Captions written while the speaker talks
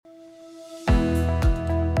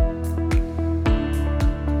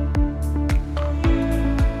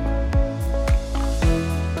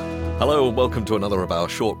and welcome to another of our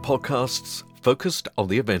short podcasts focused on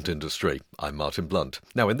the event industry. I'm Martin Blunt.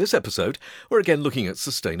 Now, in this episode, we're again looking at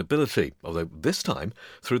sustainability, although this time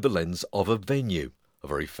through the lens of a venue, a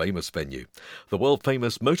very famous venue, the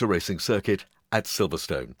world-famous motor racing circuit at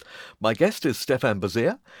Silverstone. My guest is Stefan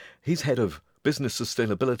Bazier. He's head of business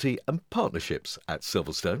sustainability and partnerships at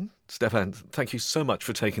Silverstone. Stefan, thank you so much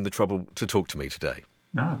for taking the trouble to talk to me today.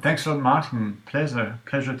 No, thanks a lot, Martin. Pleasure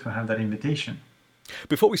to have that invitation.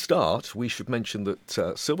 Before we start, we should mention that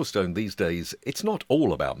Silverstone these days, it's not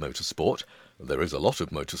all about motorsport. There is a lot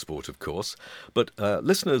of motorsport, of course, but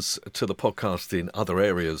listeners to the podcast in other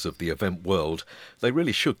areas of the event world, they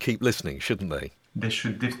really should keep listening, shouldn't they? They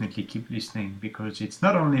should definitely keep listening because it's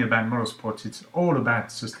not only about motorsports, it's all about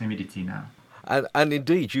sustainability now. And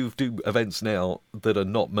indeed, you do events now that are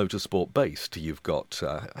not motorsport based. You've got,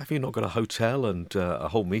 have you not got a hotel and a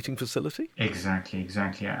whole meeting facility? Exactly.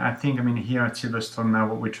 I think, here at Silverstone now,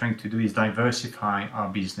 what we're trying to do is diversify our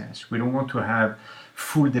business. We don't want to have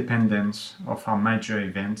full dependence of our major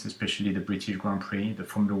events, especially the British Grand Prix, the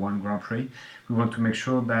Formula One Grand Prix. We want to make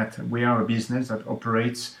sure that we are a business that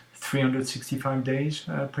operates 365 days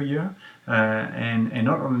per year, and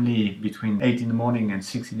not only between 8 in the morning and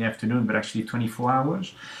 6 in the afternoon, but actually 24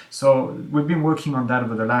 hours. So we've been working on that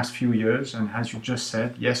over the last few years, and as you just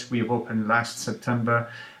said, yes, we've opened last September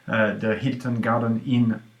the Hilton Garden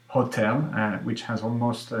Inn Hotel, which has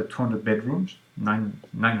almost 200 bedrooms,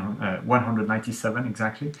 197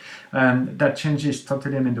 exactly. That changes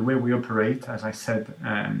totally the way we operate. As I said,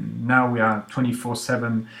 now we are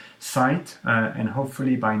 24/7 site, and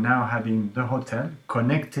hopefully by now having the hotel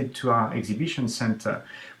connected to our exhibition center,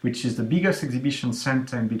 which is the biggest exhibition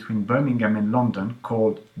center in between Birmingham and London,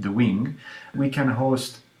 called The Wing, we can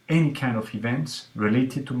host any kind of events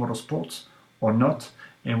related to motorsports or not.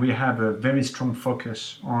 And we have a very strong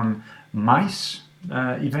focus on MICE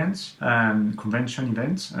events, convention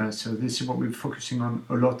events. So this is what we're focusing on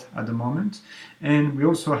a lot at the moment. And we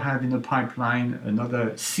also have in the pipeline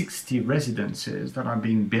another 60 residences that are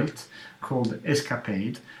being built called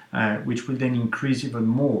Escapade, which will then increase even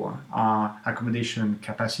more our accommodation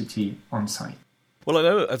capacity on site. Well, I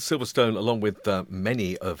know at Silverstone, along with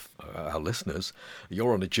many of our listeners,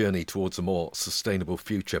 you're on a journey towards a more sustainable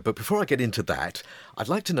future. But before I get into that, I'd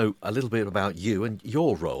like to know a little bit about you and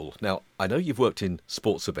your role. Now, I know you've worked in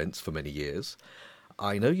sports events for many years.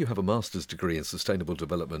 I know you have a master's degree in sustainable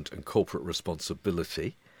development and corporate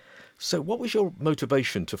responsibility. So what was your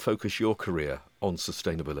motivation to focus your career on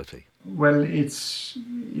sustainability? Well, it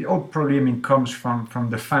all probably comes from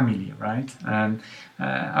the family, right?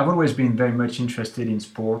 I've always been very much interested in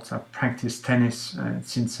sports. I've practiced tennis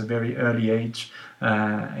since a very early age,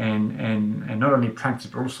 and not only practice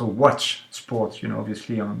but also watch sports,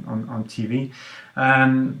 obviously on TV.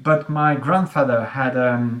 But my grandfather had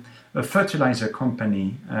a fertilizer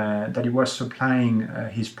company that he was supplying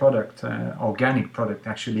his product, organic product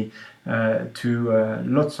actually, to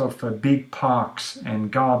lots of big parks and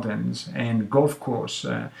gardens and golf course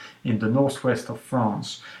in the northwest of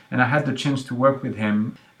France. And I had the chance to work with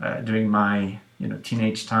him during my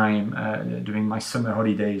teenage time, during my summer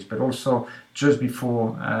holidays, but also just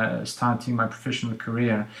before starting my professional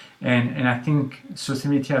career. And I think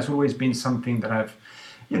sustainability has always been something that I've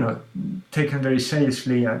taken very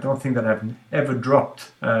seriously. I don't think that I've ever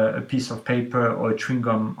dropped a piece of paper or a chewing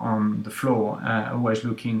gum on the floor. Always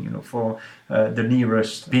looking, for the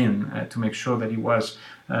nearest bin to make sure that it was,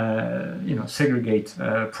 segregate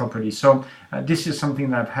properly. So this is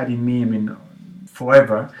something that I've had in me,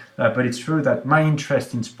 forever. But it's true that my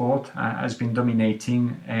interest in sport has been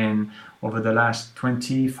dominating, and over the last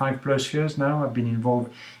 25 plus years now, I've been involved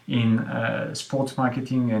in sports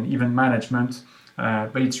marketing and event management.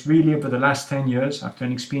 But it's really over the last 10 years, after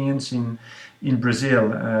an experience in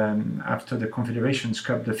Brazil, after the Confederations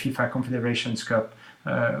Cup, the FIFA Confederations Cup,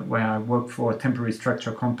 where I worked for a temporary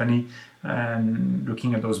structure company,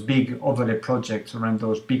 looking at those big overlay projects around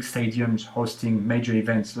those big stadiums hosting major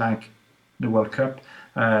events like the World Cup,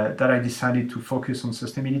 that I decided to focus on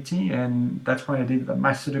sustainability. And that's why I did a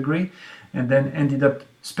master's degree, and then ended up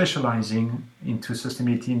specializing into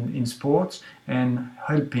sustainability in sports and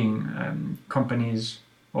helping companies,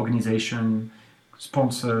 organizations,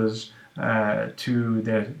 sponsors to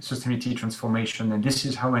their sustainability transformation. And this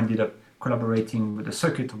is how I ended up collaborating with the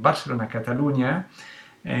circuit of Barcelona, Catalonia,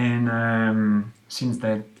 and since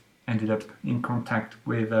then ended up in contact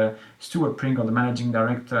with Stuart Pringle, the managing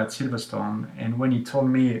director at Silverstone. And when he told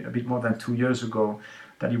me a bit more than 2 years ago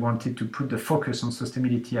that he wanted to put the focus on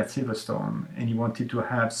sustainability at Silverstone and he wanted to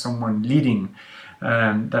have someone leading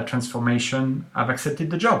that transformation, I've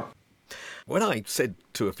accepted the job. When I said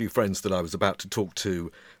to a few friends that I was about to talk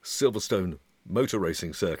to Silverstone motor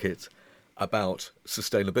racing circuits about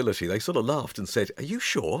sustainability, they sort of laughed and said, "Are you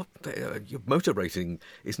sure? Your motor racing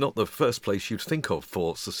is not the first place you'd think of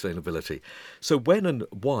for sustainability." So when and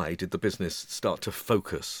why did the business start to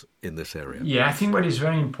focus in this area? Yeah, I think what is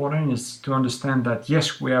very important is to understand that,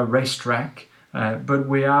 yes, we are a racetrack, but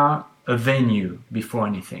we are a venue before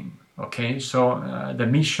anything. Okay, so the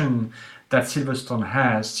mission that Silverstone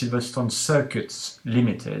has, Silverstone Circuits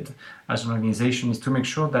Limited, as an organization, is to make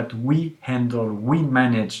sure that we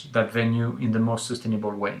manage that venue in the most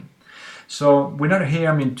sustainable way. So we're not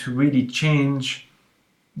here, to really change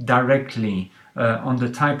directly on the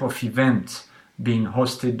type of event being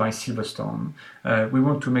hosted by Silverstone. We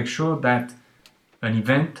want to make sure that an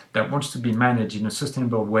event that wants to be managed in a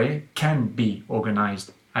sustainable way can be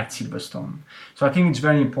organized at Silverstone. So I think it's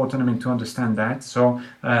very important to understand that. So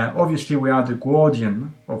obviously we are the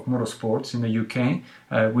guardian of motorsports in the UK.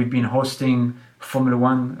 We've been hosting Formula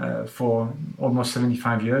One for almost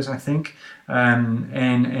 75 years, I think.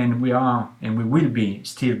 And we are, and we will be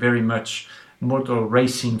still very much motor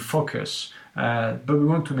racing focus. But we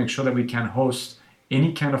want to make sure that we can host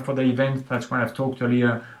any kind of other event. That's why I've talked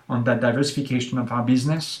earlier on that diversification of our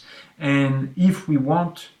business. And if we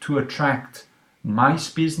want to attract MICE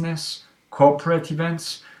business, corporate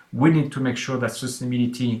events, we need to make sure that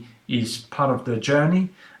sustainability is part of the journey,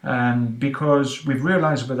 because we've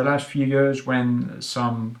realized over the last few years when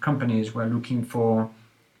some companies were looking for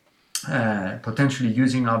potentially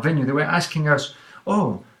using our venue, they were asking us,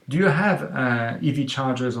 "Oh, do you have EV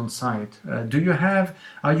chargers on site?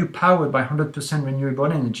 Are you powered by 100%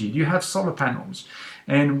 renewable energy? Do you have solar panels?"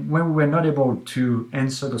 And when we were not able to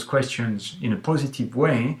answer those questions in a positive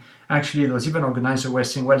way, actually those event organizers were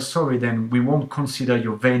saying, "Well, sorry, then we won't consider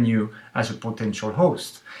your venue as a potential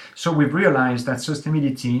host." So we've realized that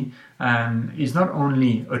sustainability is not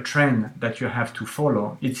only a trend that you have to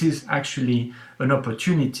follow, it is actually an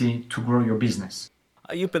opportunity to grow your business.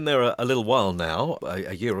 You've been there a little while now,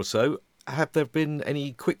 a year or so. Have there been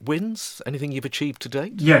any quick wins? Anything you've achieved to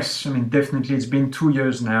date? Yes, definitely. It's been 2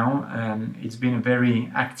 years now. It's been a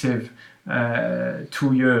very active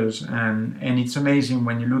 2 years. And it's amazing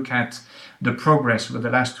when you look at the progress over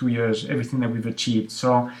the last 2 years, everything that we've achieved.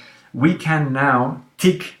 So we can now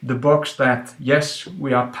tick the box that, yes,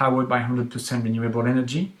 we are powered by 100% renewable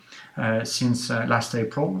energy since last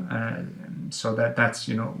April. So that's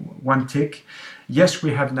one tick. Yes,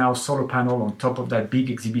 we have now solar panel on top of that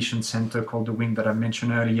big exhibition center called the Wing that I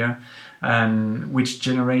mentioned earlier, which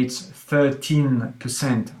generates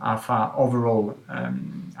 13% of our overall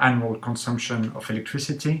annual consumption of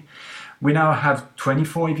electricity. We now have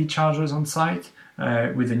 24 EV chargers on site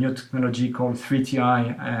with a new technology called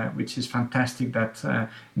 3TI, which is fantastic, that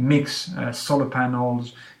mix solar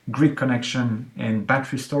panels, grid connection, and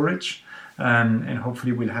battery storage. And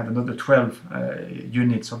hopefully we'll have another 12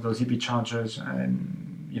 units of those EV chargers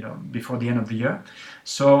before the end of the year.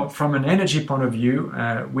 So from an energy point of view,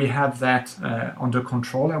 we have that under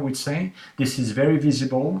control, I would say. This is very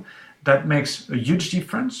visible. That makes a huge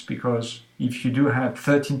difference, because if you do have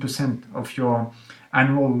 13% of your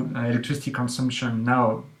annual electricity consumption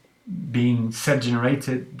now being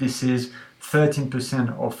self-generated, this is 13%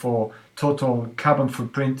 of our total carbon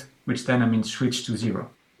footprint, which then switch to zero.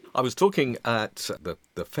 I was talking at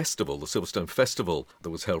the festival, the Silverstone Festival that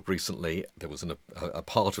was held recently. There was a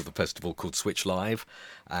part of the festival called Switch Live,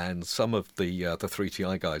 and some of the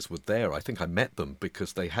 3TI guys were there. I think I met them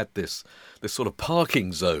because they had this sort of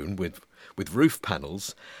parking zone with roof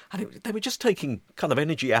panels, and they were just taking kind of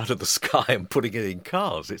energy out of the sky and putting it in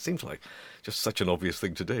cars. It seems like just such an obvious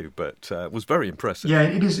thing to do, but it was very impressive. Yeah,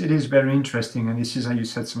 it is very interesting, and this is, how you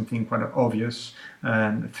said, something quite obvious.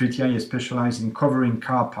 3TI is specialized in covering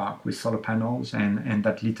car park with solar panels, and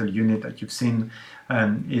that little unit that you've seen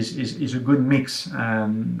is a good mix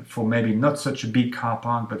for maybe not such a big car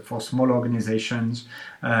park, but for small organizations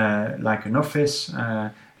like an office,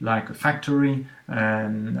 like a factory,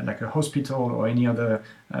 like a hospital, or any other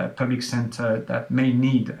public center that may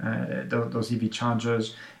need those EV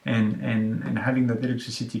chargers, and having that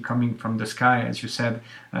electricity coming from the sky, as you said,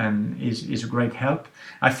 is a great help.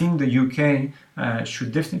 I think the UK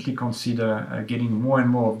should definitely consider getting more and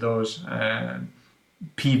more of those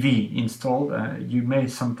PV installed. You may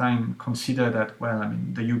sometimes consider that,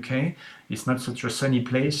 the UK is not such a sunny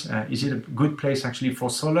place. Is it a good place actually for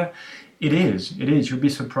solar? It is. You'll be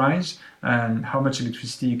surprised how much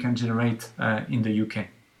electricity you can generate in the UK.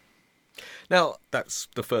 Now, that's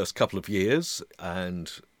the first couple of years,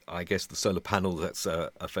 and I guess the solar panel, that's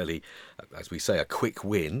a fairly, as we say, a quick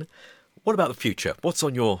win. What about the future? What's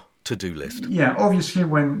on your to-do list? Yeah, obviously,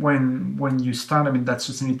 when you start, that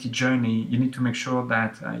sustainability journey, you need to make sure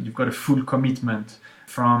that you've got a full commitment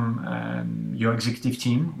from your executive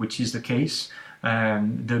team, which is the case.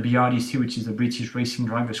 The BRDC, which is the British Racing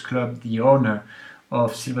Drivers Club, the owner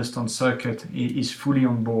of Silverstone Circuit, is fully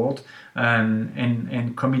on board,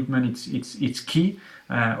 and commitment it's key.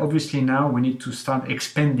 Obviously now we need to start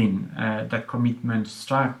expanding that commitment,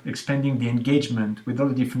 start expanding the engagement with all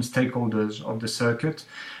the different stakeholders of the circuit.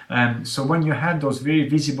 So when you have those very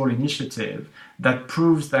visible initiatives that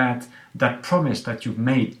proves that that promise that you've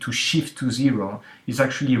made to shift to zero is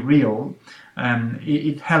actually real,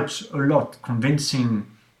 it helps a lot convincing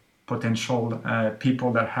potential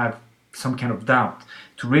people that have some kind of doubt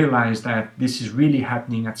to realize that this is really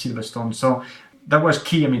happening at Silverstone. So that was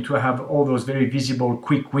key, to have all those very visible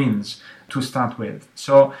quick wins to start with.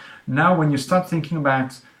 So now when you start thinking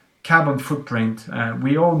about carbon footprint,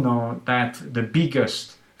 we all know that the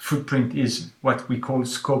biggest footprint is what we call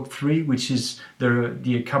scope 3, which is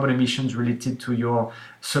the carbon emissions related to your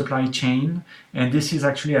supply chain. And this is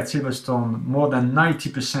actually at Silverstone, more than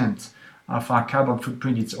 90% of our carbon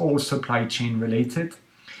footprint, it's all supply chain related.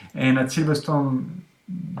 And at Silverstone,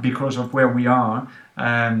 because of where we are,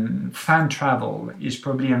 fan travel is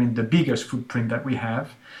probably the biggest footprint that we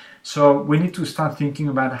have. So we need to start thinking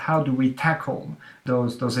about how do we tackle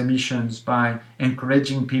those emissions by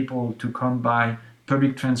encouraging people to come by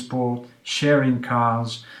public transport, sharing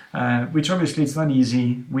cars, which obviously it's not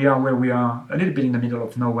easy. We are where we are, a little bit in the middle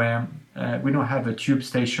of nowhere. We don't have a tube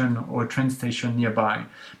station or a train station nearby,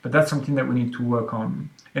 but that's something that we need to work on.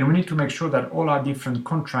 And we need to make sure that all our different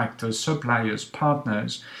contractors, suppliers,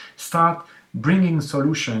 partners start bringing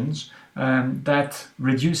solutions that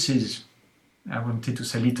reduces, I wanted to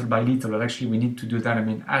say little by little, but actually we need to do that,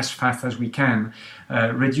 as fast as we can,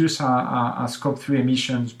 reduce our scope 3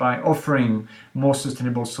 emissions by offering more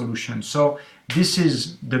sustainable solutions. So this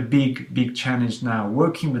is the big challenge now,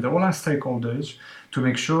 working with all our stakeholders to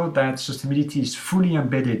make sure that sustainability is fully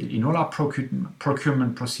embedded in all our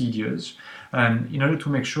procurement procedures, in order to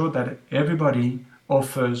make sure that everybody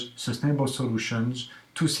offers sustainable solutions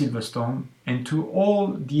to Silverstone and to all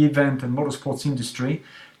the event and motorsports industry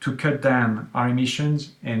to cut down our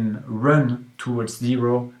emissions and run towards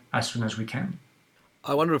zero as soon as we can.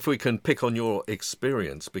 I wonder if we can pick on your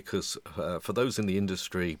experience, because for those in the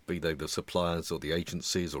industry, be they the suppliers or the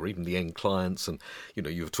agencies or even the end clients, and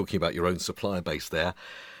you were talking about your own supplier base there,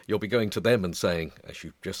 you'll be going to them and saying, as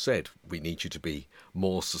you just said, we need you to be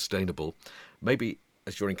more sustainable. Maybe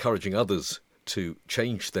as you're encouraging others to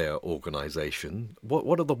change their organisation,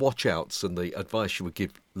 what are the watch-outs and the advice you would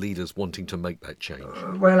give leaders wanting to make that change?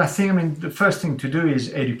 Well, I think, the first thing to do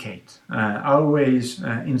is educate. I always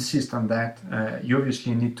insist on that. You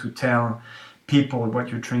obviously need to tell people what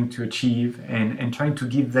you're trying to achieve and trying to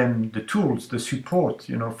give them the tools, the support,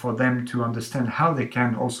 for them to understand how they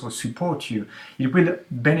can also support you. It will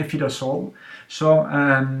benefit us all. So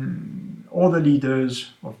all the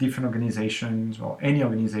leaders of different organizations or any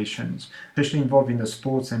organizations, especially involved in the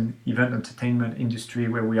sports and event entertainment industry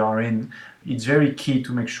where we are in, it's very key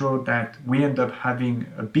to make sure that we end up having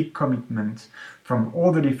a big commitment from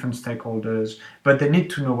all the different stakeholders, but they need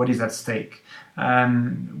to know what is at stake.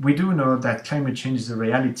 We do know that climate change is a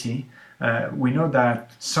reality. We know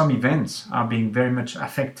that some events are being very much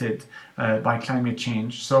affected by climate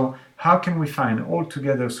change. So how can we find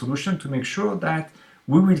altogether a solution to make sure that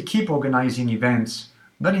we will keep organizing events,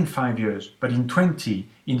 not in 5 years, but in 20,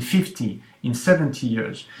 in 50, in 70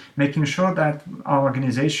 years, making sure that our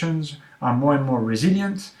organizations are more and more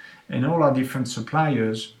resilient and all our different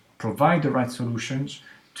suppliers provide the right solutions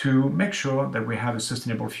to make sure that we have a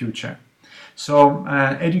sustainable future. So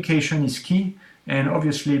education is key, and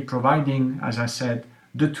obviously providing, as I said,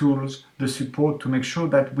 the tools, the support to make sure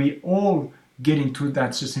that we all get into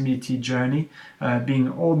that sustainability journey,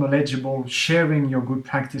 being all knowledgeable, sharing your good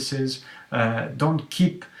practices. Don't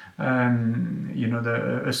keep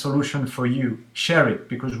a solution for you. Share it,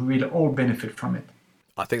 because we will all benefit from it.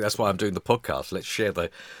 I think that's why I'm doing the podcast. Let's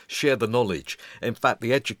share the knowledge. In fact,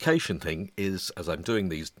 the education thing is, as I'm doing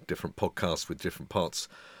these different podcasts with different parts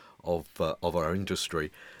of our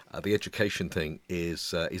industry, the education thing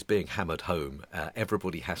is being hammered home.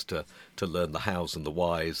 Everybody has to learn the hows and the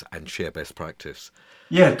whys and share best practice.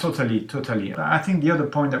 Yeah, totally. I think the other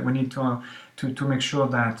point that we need to make sure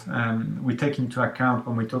that we take into account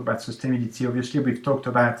when we talk about sustainability, obviously we've talked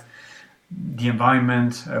about the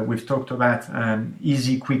environment, we've talked about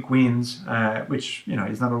easy, quick wins, which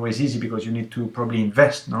is not always easy because you need to probably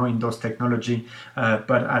invest in those technology,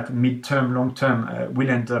 but at mid-term, long-term, we'll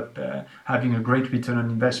end up having a great return on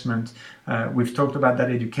investment. We've talked about that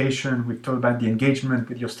education. We've talked about the engagement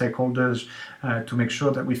with your stakeholders to make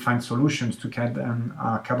sure that we find solutions to cut down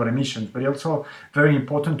our carbon emissions. But it's also very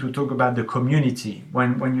important to talk about the community.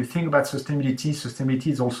 When you think about sustainability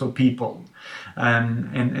is also people.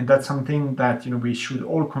 And that's something that we should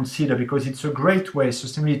all consider, because it's a great way,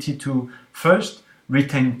 sustainability, to first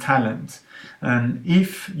retain talent. And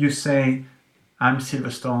if you say, I'm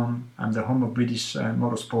Silverstone, I'm the home of British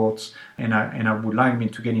motorsports, and I would like me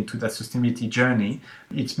to get into that sustainability journey,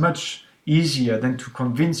 it's much easier than to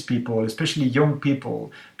convince people, especially young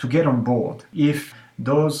people, to get on board. If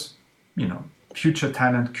those, future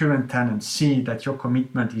talent, current talent, see that your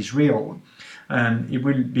commitment is real, it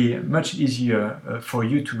will be much easier for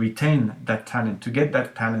you to retain that talent, to get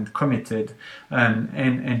that talent committed,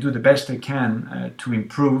 and do the best they can to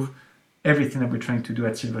improve everything that we're trying to do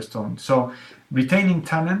at Silverstone. So retaining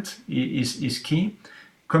talent is key.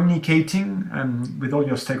 Communicating with all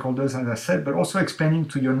your stakeholders, as I said, but also explaining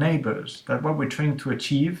to your neighbors that what we're trying to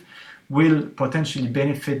achieve will potentially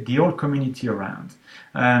benefit the whole community around.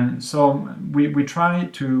 So we try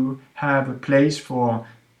to have a place for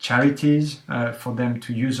charities, for them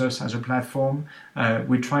to use us as a platform.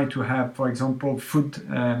 We try to have, for example, food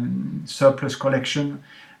surplus collection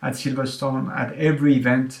at Silverstone at every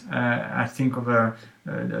event. I think of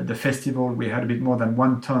the festival, we had a bit more than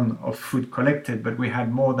 1 ton of food collected, but we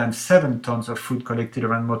had more than 7 tons of food collected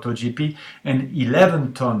around MotoGP and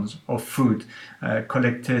 11 tons of food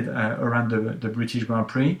collected around the British Grand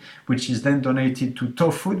Prix, which is then donated to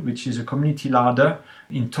Tofood, which is a community larder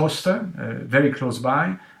in Towcester, very close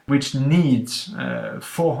by, which needs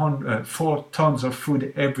 4 tons of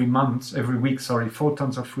food every week, 4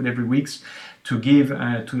 tons of food every week to give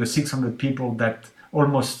to the 600 people that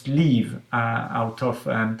almost live out of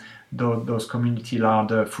those community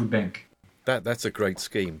larder food bank. That's a great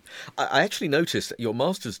scheme. I actually noticed your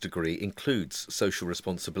master's degree includes social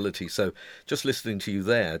responsibility. So just listening to you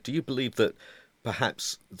there, do you believe that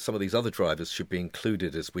perhaps some of these other drivers should be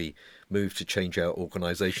included as we move to change our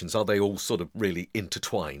organisations? Are they all sort of really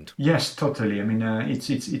intertwined? Yes, totally. I mean,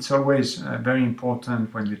 it's always very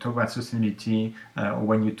important when you talk about sustainability or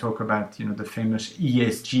when you talk about the famous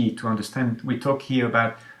ESG, to understand we talk here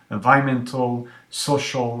about environmental,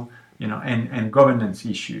 social, and governance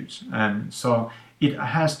issues. So it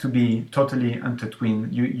has to be totally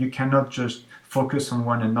intertwined. You cannot just focus on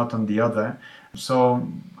one and not on the other. So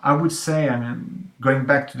I would say, going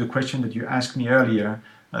back to the question that you asked me earlier,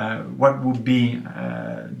 what would be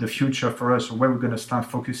the future for us, or where we're going to start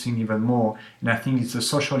focusing even more? And I think it's the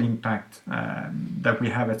social impact that we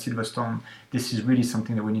have at Silverstone. This is really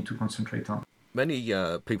something that we need to concentrate on. Many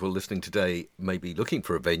people listening today may be looking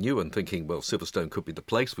for a venue and thinking, well, Silverstone could be the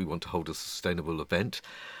place. We want to hold a sustainable event.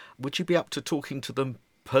 Would you be up to talking to them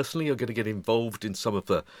personally, or going to get involved in some of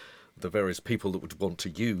the various people that would want to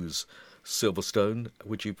use Silverstone?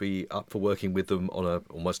 Would you be up for working with them on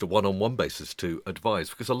almost a one-on-one basis to advise?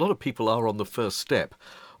 Because a lot of people are on the first step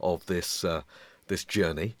of this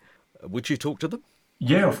journey. Would you talk to them?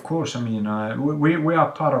 Yeah, of course. We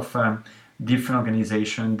are part of different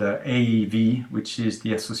organizations, the AEV, which is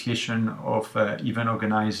the Association of Event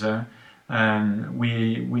Organizer.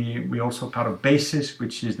 We also part of BASIS,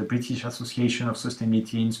 which is the British Association of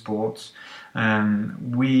Sustainability in Sports.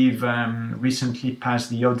 We've recently passed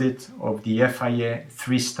the audit of the FIA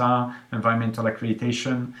 3-star environmental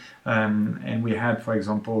accreditation, and we had, for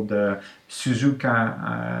example, the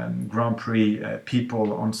Suzuka Grand Prix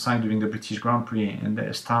people on site during the British Grand Prix, and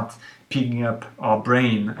they start picking up our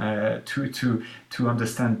brain to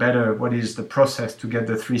understand better what is the process to get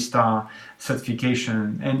the 3-star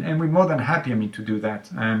certification, and we're more than happy to do that,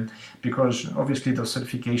 because obviously the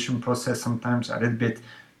certification process sometimes are a little bit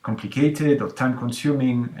complicated or time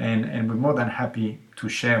consuming, and we're more than happy to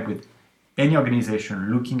share with any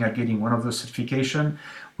organization looking at getting one of those certifications.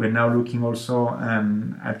 We're now looking also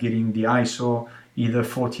at getting the ISO either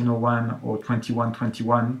 1401 or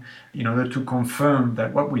 2121 in order to confirm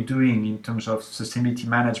that what we're doing in terms of sustainability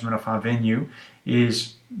management of our venue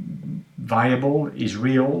is viable, is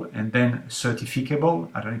real, and then certificable.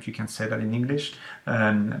 I don't know if you can say that in English,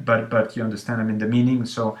 but you understand the meaning.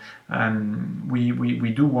 So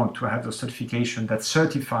we do want to have the certification that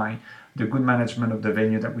certify the good management of the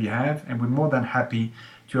venue that we have, and we're more than happy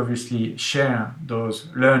to obviously share those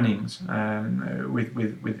learnings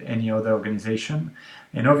with any other organization.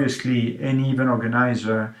 And obviously any event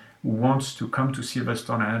organizer who wants to come to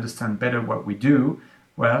Silverstone and understand better what we do,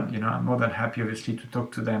 well, I'm more than happy obviously to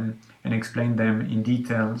talk to them and explain them in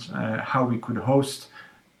details how we could host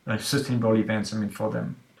sustainable events for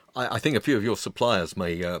them. I think a few of your suppliers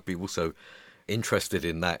may be also interested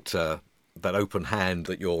in that that open hand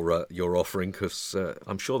that you're offering, because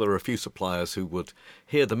I'm sure there are a few suppliers who would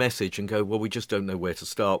hear the message and go, well, we just don't know where to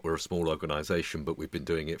start. We're a small organisation, but we've been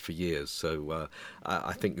doing it for years. So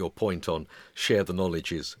I think your point on share the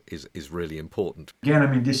knowledge is really important. Again, I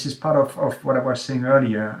mean, this is part of what I was saying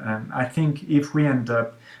earlier. I think if we end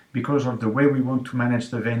up, because of the way we want to manage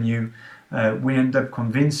the venue, we end up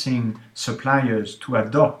convincing suppliers to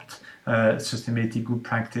adopt sustainability good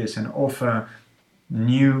practice and offer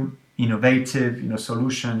new innovative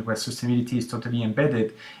solutions where sustainability is totally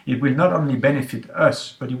embedded. It will not only benefit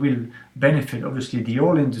us, but it will benefit obviously the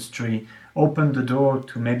whole industry, open the door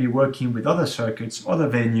to maybe working with other circuits, other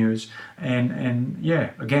venues, and yeah,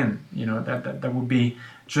 again, that would be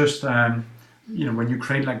just when you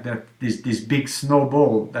create like that, this big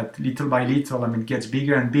snowball that little by little, gets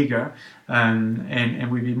bigger and bigger, and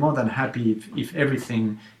we'd be more than happy if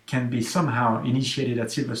everything can be somehow initiated at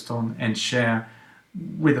Silverstone and share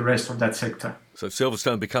with the rest of that sector. So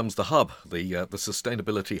Silverstone becomes the hub, the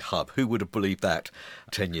sustainability hub. Who would have believed that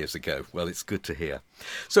 10 years ago? Well, it's good to hear.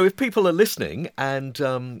 So if people are listening and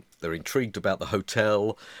they're intrigued about the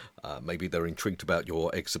hotel, maybe they're intrigued about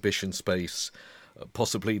your exhibition space,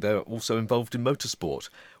 possibly they're also involved in motorsport,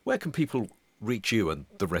 where can people reach you and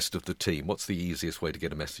the rest of the team? What's the easiest way to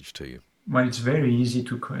get a message to you? Well, it's very easy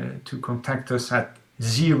to contact us at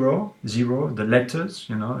zero, the letters,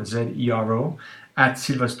 ZERO, at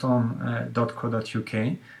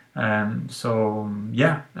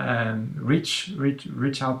silverstone.co.uk.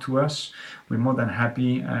 Reach out to us. We're more than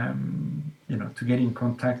happy, to get in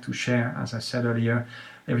contact, to share, as I said earlier,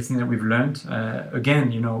 everything that we've learned.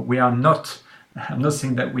 Again, we are not. I'm not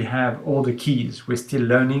saying that we have all the keys. We're still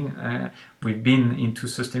learning. We've been into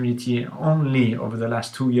sustainability only over the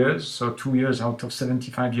last 2 years. So 2 years out of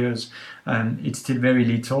 75 years, it's still very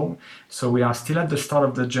little. So we are still at the start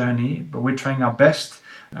of the journey, but we're trying our best.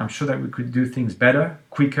 I'm sure that we could do things better,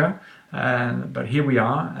 quicker. But here we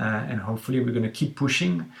are, and hopefully we're going to keep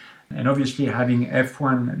pushing. And obviously having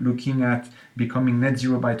F1 looking at becoming net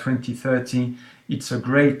zero by 2030, it's a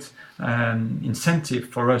great incentive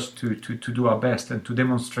for us to do our best and to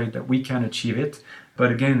demonstrate that we can achieve it.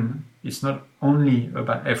 But again, it's not only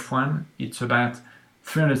about F1, it's about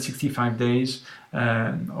 365 days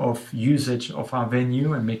of usage of our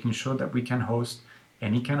venue and making sure that we can host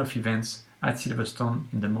any kind of events at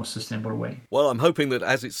Silverstone in the most sustainable way. Well, I'm hoping that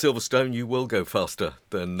as it's Silverstone, you will go faster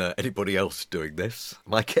than anybody else doing this.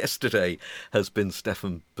 My guest today has been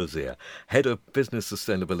Stefan Bazier, Head of Business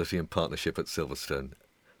Sustainability and Partnership at Silverstone.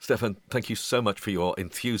 Stefan, thank you so much for your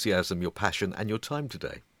enthusiasm, your passion and your time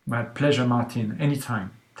today. My pleasure, Martin. Anytime.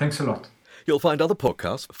 Thanks a lot. You'll find other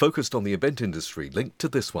podcasts focused on the event industry linked to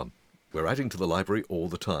this one. We're adding to the library all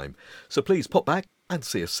the time. So please pop back and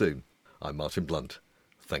see us soon. I'm Martin Blunt.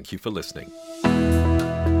 Thank you for listening.